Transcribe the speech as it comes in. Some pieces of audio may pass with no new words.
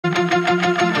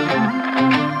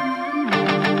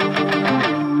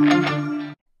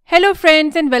Hello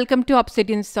friends and welcome to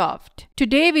Obsidian Soft.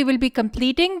 Today we will be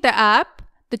completing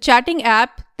the chatting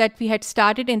app that we had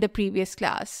started in the previous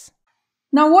class.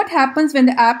 Now what happens when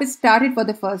the app is started for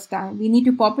the first time? We need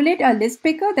to populate our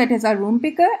ListPicker, that is our room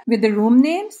picker, with the room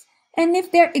names. And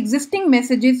if there are existing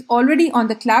messages already on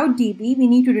the CloudDB, we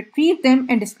need to retrieve them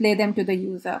and display them to the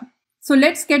user. So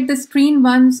let's get the screen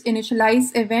 1's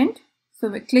initialize event. So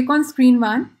we click on screen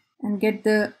 1 and get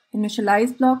the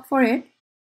initialize block for it.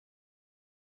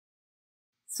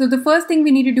 So the first thing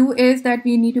we need to do is that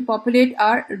we need to populate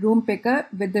our room picker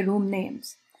with the room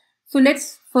names. So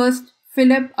let's first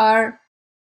fill up our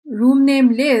room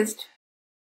name list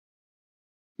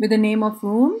with the name of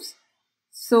rooms.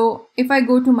 So if I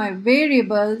go to my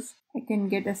variables, I can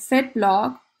get a set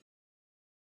block,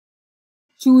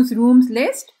 choose rooms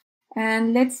list,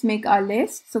 and let's make our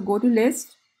list. So go to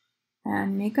list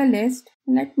and make a list.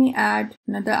 Let me add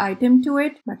another item to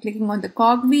it by clicking on the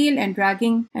cogwheel and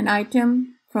dragging an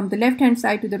item from the left hand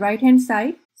side to the right hand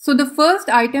side. So the first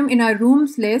item in our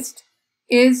rooms list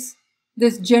is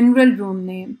this general room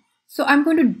name. So I'm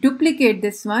going to duplicate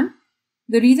this one.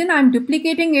 The reason I'm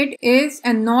duplicating it is,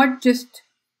 and not just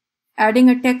adding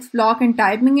a text block and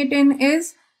typing it in,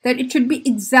 is that it should be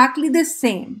exactly the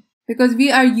same because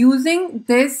we are using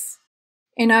this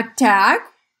in our tag.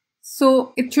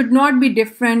 So it should not be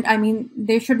different. I mean,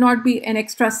 there should not be an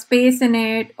extra space in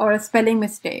it or a spelling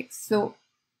mistake. So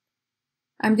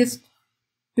I'm just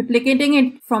duplicating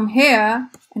it from here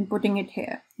and putting it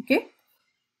here, okay?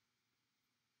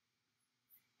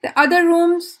 The other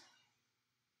rooms,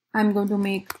 I'm going to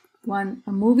make one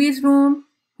a movies room,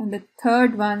 and the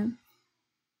third one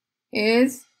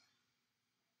is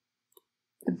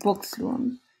the books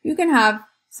room. You can have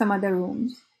some other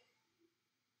rooms.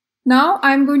 Now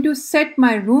I'm going to set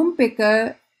my room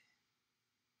picker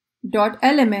dot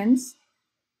elements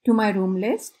to my room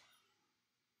list.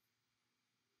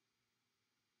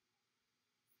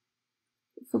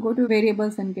 So go to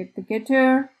variables and get the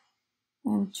getter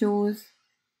and choose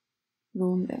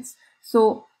room list.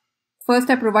 So first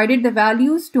I provided the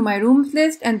values to my rooms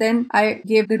list, and then I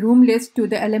gave the room list to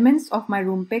the elements of my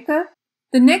room picker.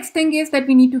 The next thing is that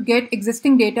we need to get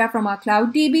existing data from our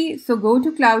CloudDB. So go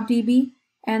to CloudDB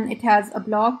and it has a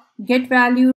block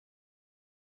GetValue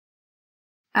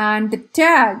and the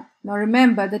tag. Now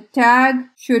remember, the tag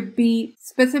should be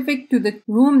specific to the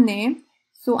room name.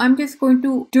 So I'm just going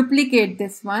to duplicate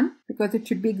this one because it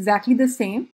should be exactly the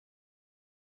same.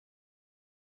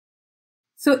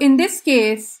 So in this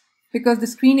case, because the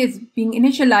screen is being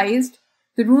initialized,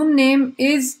 the room name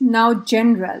is now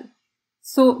general.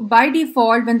 So by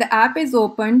default, when the app is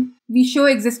opened, we show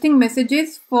existing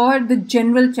messages for the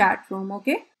general chat room,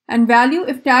 okay? And value,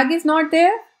 if tag is not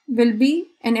there, will be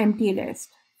an empty list.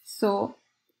 So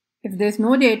if there's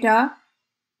no data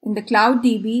in the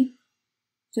CloudDB,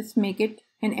 just make it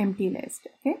an empty list,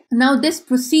 okay? Now this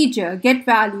procedure,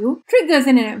 GetValue, triggers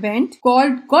an event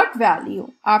called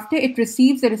GotValue after it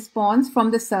receives a response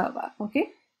from the server, okay?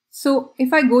 So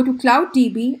if I go to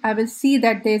CloudDB, I will see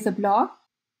that there's a block,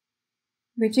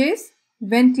 which is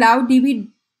when CloudDB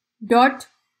dot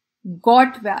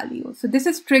GotValue. So this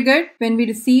is triggered when we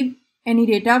receive any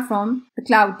data from the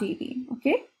CloudDB,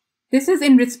 okay? This is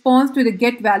in response to the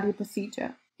GetValue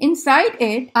procedure. Inside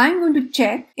it, I'm going to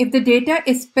check if the data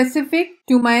is specific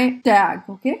to my tag,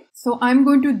 okay? So I'm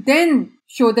going to then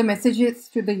show the messages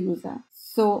to the user.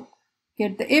 So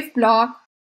get the if block,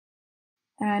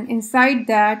 and inside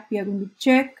that, we are going to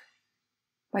check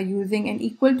by using an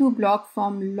equal to block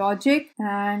from logic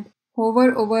and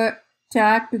hover over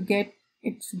tag to get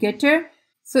its getter.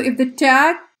 So if the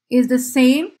tag is the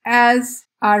same as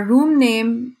our room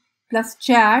name plus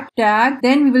chat tag,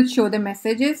 then we will show the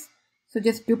messages. So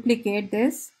just duplicate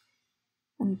this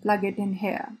and plug it in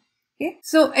here. Okay.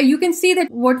 So you can see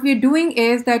that what we're doing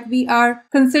is that we are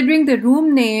considering the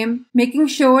room name, making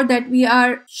sure that we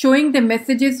are showing the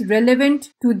messages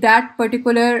relevant to that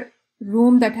particular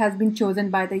room that has been chosen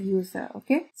by the user.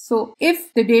 Okay. So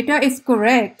if the data is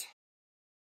correct,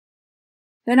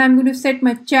 then I'm going to set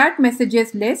my chat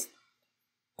messages list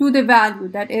to the value,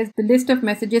 that is the list of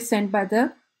messages sent by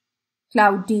the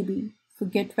CloudDB. So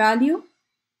get value.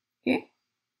 Okay.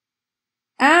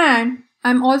 And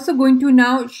I'm also going to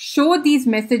now show these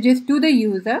messages to the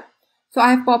user. So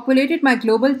I have populated my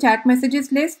global chat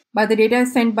messages list by the data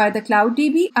sent by the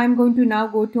CloudDB. I'm going to now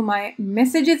go to my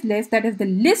messages list, that is the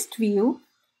list view,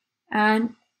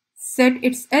 and set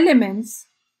its elements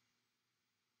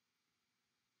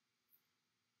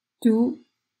to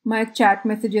my chat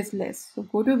messages list. So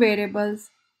go to variables,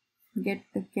 get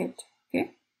the get, okay?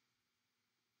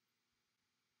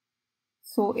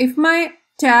 So if my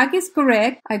tag is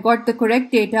correct, I got the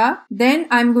correct data, then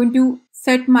I'm going to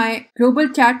set my global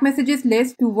chat messages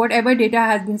list to whatever data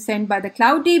has been sent by the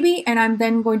CloudDB, and I'm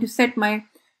then going to set my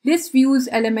list views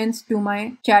elements to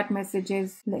my chat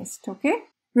messages list. Okay.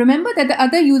 Remember that the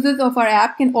other users of our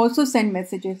app can also send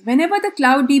messages. Whenever the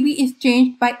CloudDB is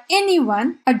changed by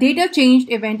anyone, a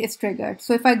DataChanged event is triggered.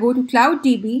 So if I go to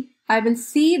CloudDB, I will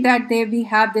see that there we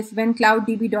have this when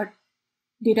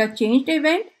CloudDB.DataChanged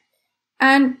event,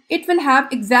 and it will have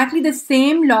exactly the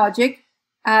same logic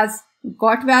as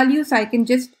GotValue. So I can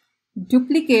just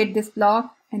duplicate this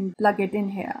block and plug it in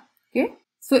here. Okay.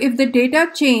 So if the data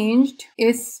changed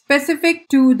is specific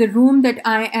to the room that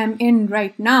I am in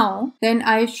right now, then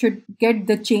I should get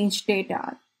the changed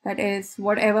data. That is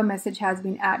whatever message has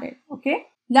been added. Okay.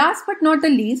 Last but not the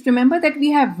least, remember that we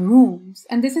have rooms,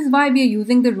 and this is why we are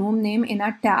using the room name in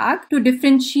our tag to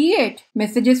differentiate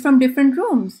messages from different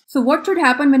rooms. So what should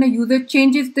happen when a user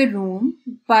changes the room?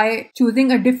 By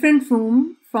choosing a different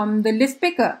room from the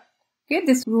ListPicker. Okay,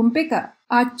 this room picker.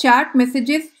 Our chat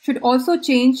messages should also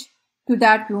change to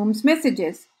that room's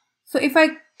messages. So if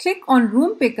I click on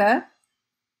room picker,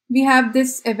 we have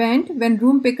this event when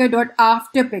room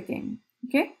picker.afterPicking.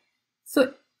 Okay.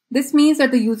 So this means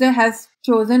that the user has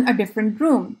chosen a different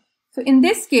room. So in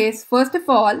this case, first of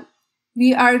all,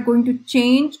 we are going to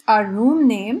change our room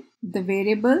name, the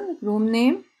variable room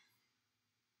name,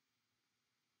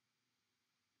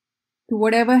 to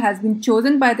whatever has been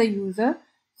chosen by the user.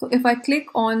 So if I click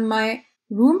on my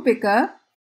room picker,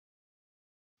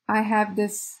 I have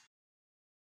this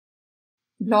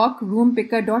block room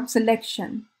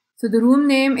picker.selection. So the room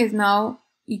name is now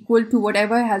equal to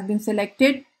whatever has been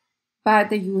selected by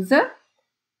the user.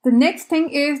 The next thing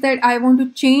is that I want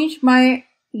to change my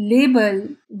label,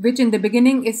 which in the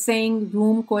beginning is saying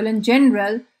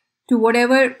room:general, to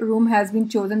whatever room has been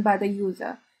chosen by the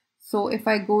user. So if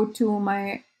I go to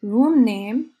my room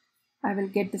name, I will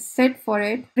get the set for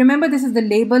it. Remember, this is the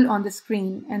label on the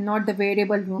screen and not the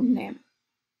variable room name.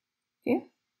 Okay.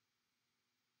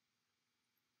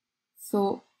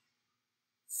 So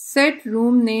set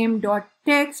room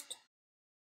name.text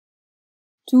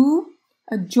to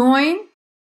a join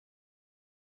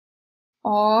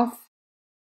of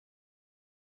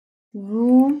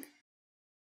room :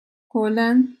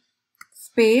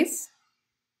 space,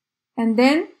 and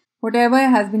then whatever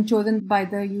has been chosen by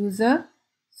the user.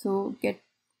 So get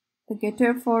the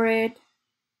getter for it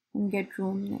and get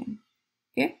room name.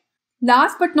 Okay.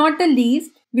 Last but not the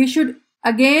least, we should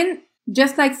again,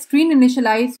 just like screen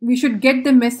initialize, we should get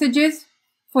the messages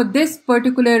for this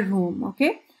particular room.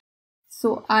 Okay.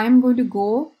 So I'm going to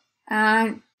go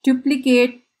and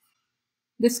duplicate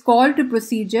this call to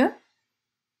procedure,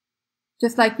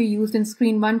 just like we used in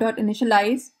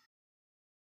screen1.initialize.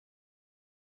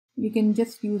 We can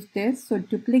just use this. So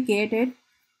duplicate it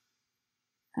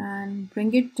and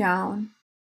bring it down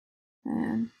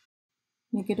and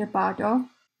make it a part of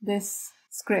this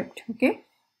script. Okay.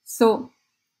 So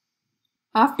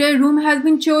after a room has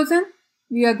been chosen,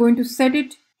 we are going to set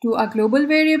it to a global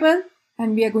variable,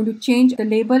 and we are going to change the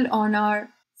label on our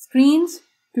screens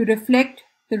to reflect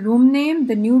the room name,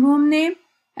 the new room name,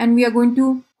 and we are going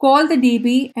to call the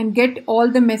DB and get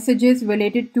all the messages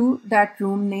related to that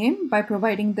room name by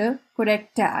providing the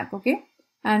correct tag. Okay.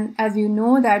 And as you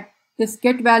know that this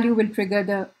GetValue will trigger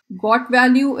the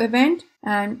GotValue event,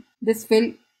 and this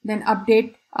will then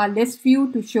update our list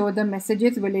view to show the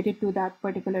messages related to that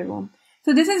particular room.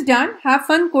 So this is done. Have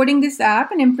fun coding this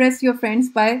app and impress your friends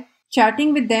by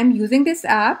chatting with them using this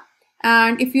app.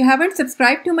 And if you haven't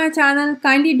subscribed to my channel,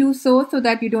 kindly do so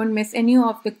that you don't miss any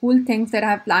of the cool things that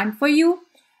I have planned for you.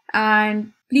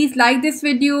 And please like this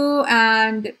video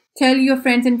and tell your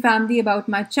friends and family about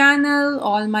my channel.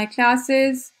 All my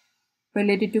classes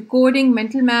related to coding,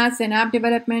 mental maths, and app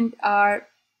development are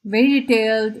very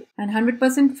detailed and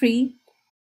 100% free.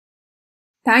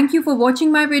 Thank you for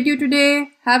watching my video today.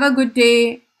 Have a good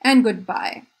day and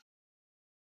goodbye.